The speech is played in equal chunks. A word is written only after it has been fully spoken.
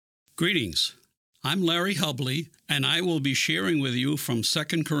Greetings. I'm Larry Hubley, and I will be sharing with you from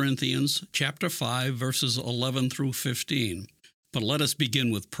 2 Corinthians chapter 5, verses 11 through 15. But let us begin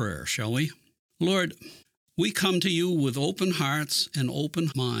with prayer, shall we? Lord, we come to you with open hearts and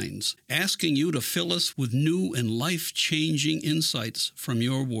open minds, asking you to fill us with new and life-changing insights from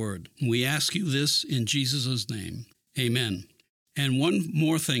your word. We ask you this in Jesus' name. Amen. And one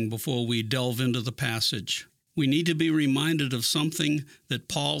more thing before we delve into the passage. We need to be reminded of something that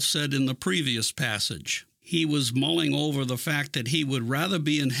Paul said in the previous passage. He was mulling over the fact that he would rather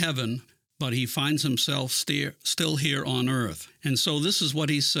be in heaven, but he finds himself still here on earth. And so this is what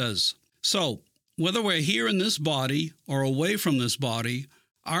he says. So, whether we're here in this body or away from this body,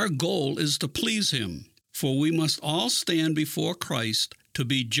 our goal is to please him, for we must all stand before Christ to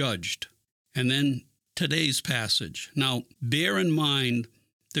be judged. And then today's passage. Now, bear in mind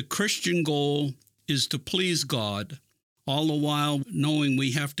the Christian goal is to please God, all the while knowing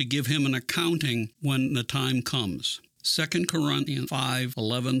we have to give him an accounting when the time comes. 2 Corinthians 5,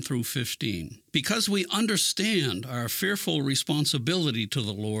 11 through 15. Because we understand our fearful responsibility to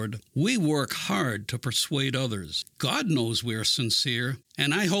the Lord, we work hard to persuade others. God knows we're sincere,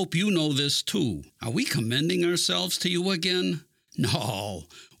 and I hope you know this too. Are we commending ourselves to you again? No,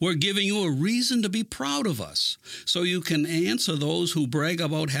 we're giving you a reason to be proud of us, so you can answer those who brag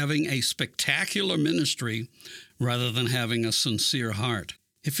about having a spectacular ministry rather than having a sincere heart.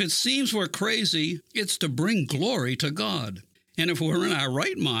 If it seems we're crazy, it's to bring glory to God. And if we're in our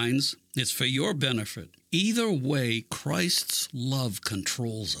right minds, it's for your benefit. Either way, Christ's love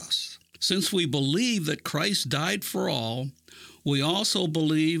controls us. Since we believe that Christ died for all, we also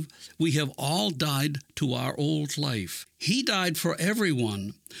believe we have all died to our old life. He died for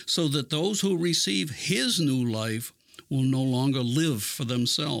everyone, so that those who receive his new life will no longer live for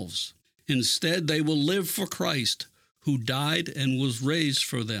themselves. Instead, they will live for Christ, who died and was raised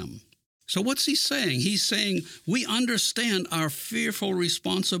for them. So what's he saying? He's saying we understand our fearful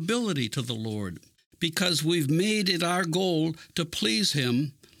responsibility to the Lord. Because we've made it our goal to please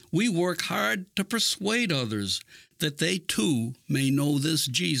him, we work hard to persuade others that they too may know this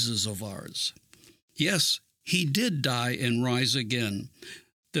Jesus of ours. Yes, he did die and rise again,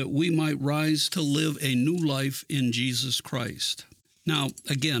 that we might rise to live a new life in Jesus Christ. Now,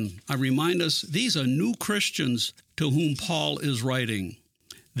 again, I remind us, these are new Christians to whom Paul is writing.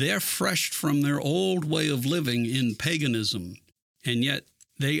 They're fresh from their old way of living in paganism, and yet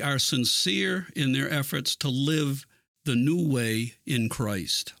they are sincere in their efforts to live the new way in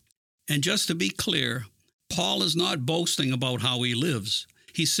Christ. And just to be clear, Paul is not boasting about how he lives.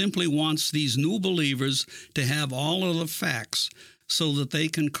 He simply wants these new believers to have all of the facts so that they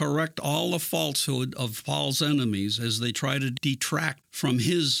can correct all the falsehood of Paul's enemies as they try to detract from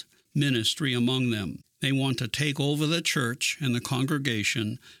his ministry among them. They want to take over the church and the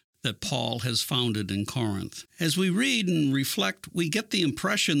congregation that Paul has founded in Corinth. As we read and reflect, we get the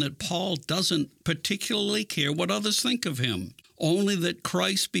impression that Paul doesn't particularly care what others think of him, only that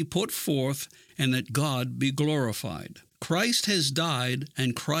Christ be put forth and that God be glorified. Christ has died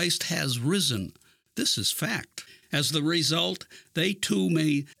and Christ has risen. This is fact. As the result, they too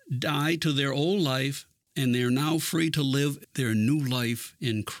may die to their old life, and they're now free to live their new life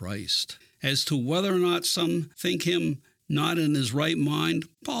in Christ. As to whether or not some think him not in his right mind,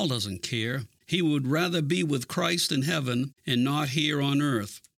 Paul doesn't care. He would rather be with Christ in heaven and not here on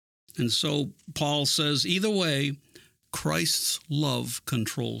earth. And so Paul says, either way, Christ's love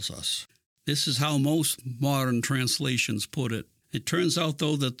controls us. This is how most modern translations put it. It turns out,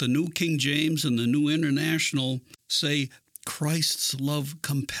 though, that the New King James and the New International say Christ's love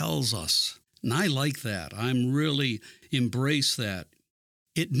compels us. And I like that. I'm really embrace that.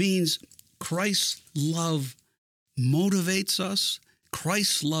 It means Christ's love motivates us.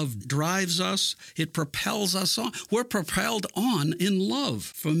 Christ's love drives us. It propels us on. We're propelled on in love.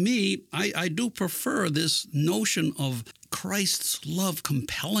 For me, I do prefer this notion of Christ's love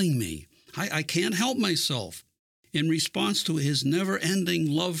compelling me. I can't help myself. In response to his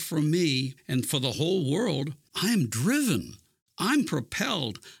never-ending love for me and for the whole world, I am driven. I'm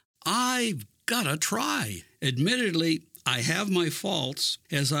propelled. I've got to try. Admittedly, I have my faults,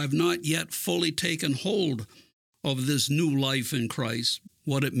 as I've not yet fully taken hold of this new life in Christ,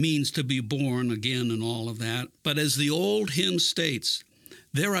 what it means to be born again and all of that. But as the old hymn states,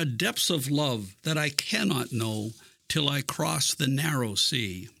 there are depths of love that I cannot know till I cross the narrow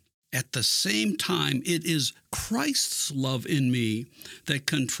sea. At the same time, it is Christ's love in me that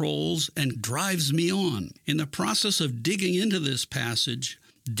controls and drives me on. In the process of digging into this passage,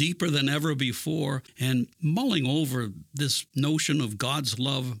 deeper than ever before, and mulling over this notion of God's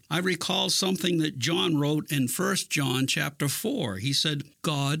love, I recall something that John wrote in 1 John chapter 4. He said,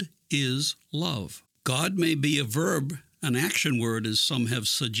 God is love. God may be a verb, an action word, as some have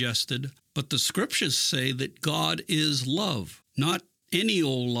suggested, but the scriptures say that God is love. Not any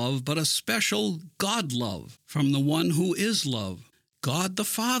old love, but a special God love from the one who is love. God the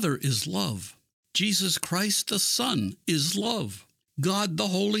Father is love. Jesus Christ the Son is love. God the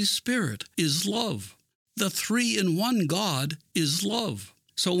Holy Spirit is love. The three-in-one God is love.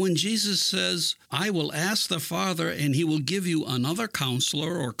 So when Jesus says, I will ask the Father and he will give you another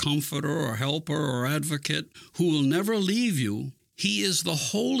counselor or comforter or helper or advocate who will never leave you, he is the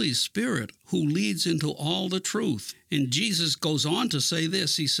Holy Spirit who leads into all the truth. And Jesus goes on to say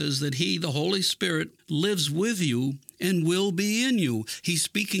this. He says that he, the Holy Spirit, lives with you and will be in you. He's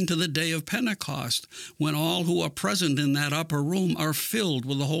speaking to the day of Pentecost, when all who are present in that upper room are filled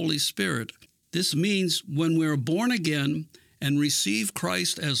with the Holy Spirit. This means when we're born again and receive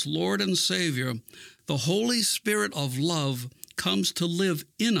Christ as Lord and Savior, the Holy Spirit of love comes to live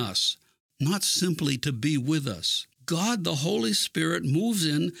in us, not simply to be with us. God, the Holy Spirit, moves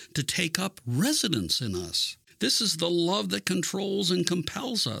in to take up residence in us. This is the love that controls and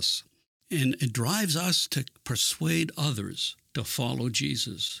compels us, and it drives us to persuade others to follow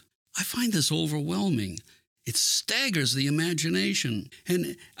Jesus. I find this overwhelming. It staggers the imagination,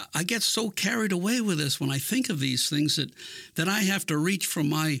 and I get so carried away with this when I think of these things that I have to reach for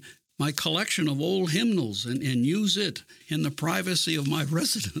my collection of old hymnals and use it in the privacy of my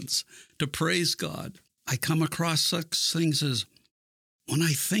residence to praise God. I come across such things as, when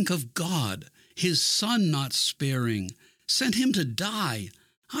I think of God, his Son not sparing, sent him to die,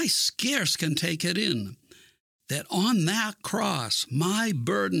 I scarce can take it in, that on that cross, my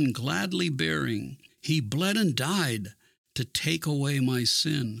burden gladly bearing, he bled and died to take away my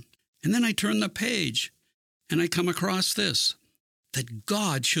sin. And then I turn the page, and I come across this, that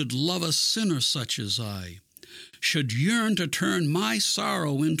God should love a sinner such as I, should yearn to turn my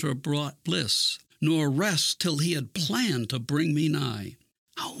sorrow into bliss, nor rest till he had planned to bring me nigh.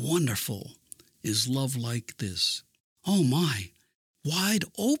 How wonderful is love like this. Oh my, wide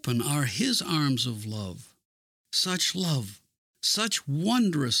open are his arms of love. Such love, such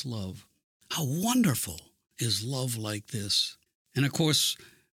wondrous love. How wonderful is love like this. And of course,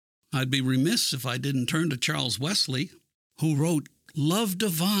 I'd be remiss if I didn't turn to Charles Wesley, who wrote, Love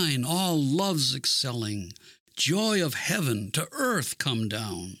divine, all loves excelling, joy of heaven to earth come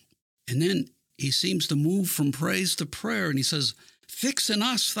down. And then he seems to move from praise to prayer, and he says, Fix in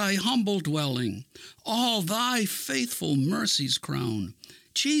us thy humble dwelling, all thy faithful mercies crown.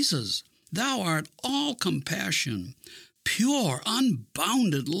 Jesus, thou art all compassion, pure,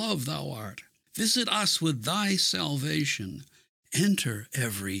 unbounded love thou art. Visit us with thy salvation. Enter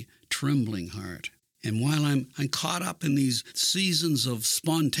every trembling heart. And while I'm caught up in these seasons of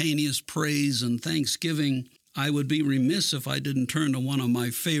spontaneous praise and thanksgiving, I would be remiss if I didn't turn to one of my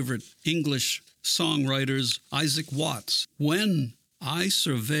favorite English songwriters, Isaac Watts. When I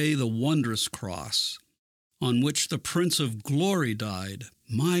survey the wondrous cross on which the Prince of Glory died,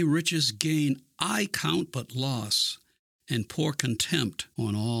 my richest gain I count but loss, and pour contempt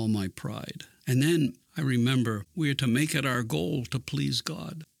on all my pride. And then I remember we are to make it our goal to please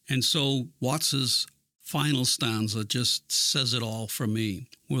God. And so Watts's final stanza just says it all for me.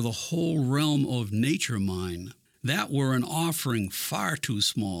 Were the whole realm of nature mine, that were an offering far too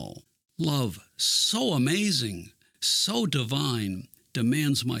small. Love so amazing, so divine,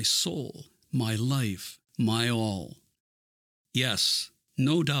 demands my soul, my life, my all. Yes,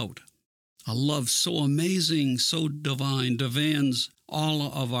 no doubt, a love so amazing, so divine, demands all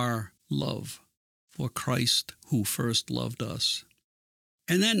of our love for Christ who first loved us.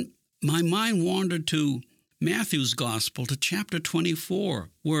 And then my mind wandered to Matthew's Gospel, to chapter 24,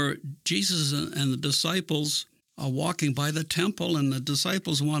 where Jesus and the disciples are walking by the temple, and the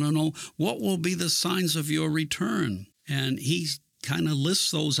disciples want to know, what will be the signs of your return? And he kind of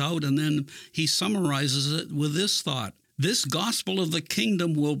lists those out, and then he summarizes it with this thought. This gospel of the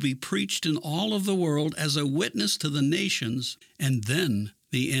kingdom will be preached in all of the world as a witness to the nations, and then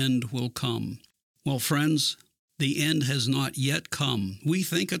the end will come. Well, friends, the end has not yet come. We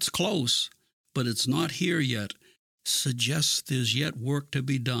think it's close, but it's not here yet. Suggests there's yet work to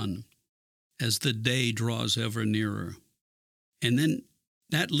be done as the day draws ever nearer. And then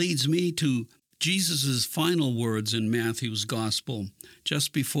that leads me to Jesus' final words in Matthew's Gospel,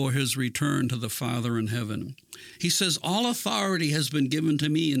 just before his return to the Father in heaven. He says, All authority has been given to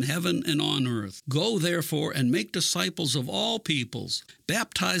me in heaven and on earth. Go, therefore, and make disciples of all peoples,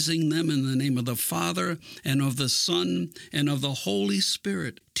 baptizing them in the name of the Father and of the Son and of the Holy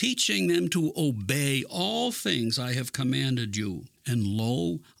Spirit, teaching them to obey all things I have commanded you. And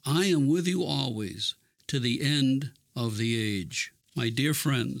lo, I am with you always, to the end of the age. My dear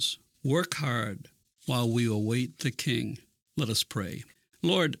friends, Work hard while we await the King. Let us pray.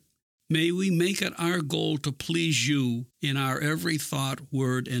 Lord, may we make it our goal to please you in our every thought,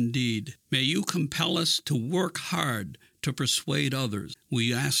 word, and deed. May you compel us to work hard to persuade others.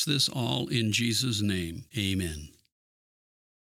 We ask this all in Jesus' name. Amen.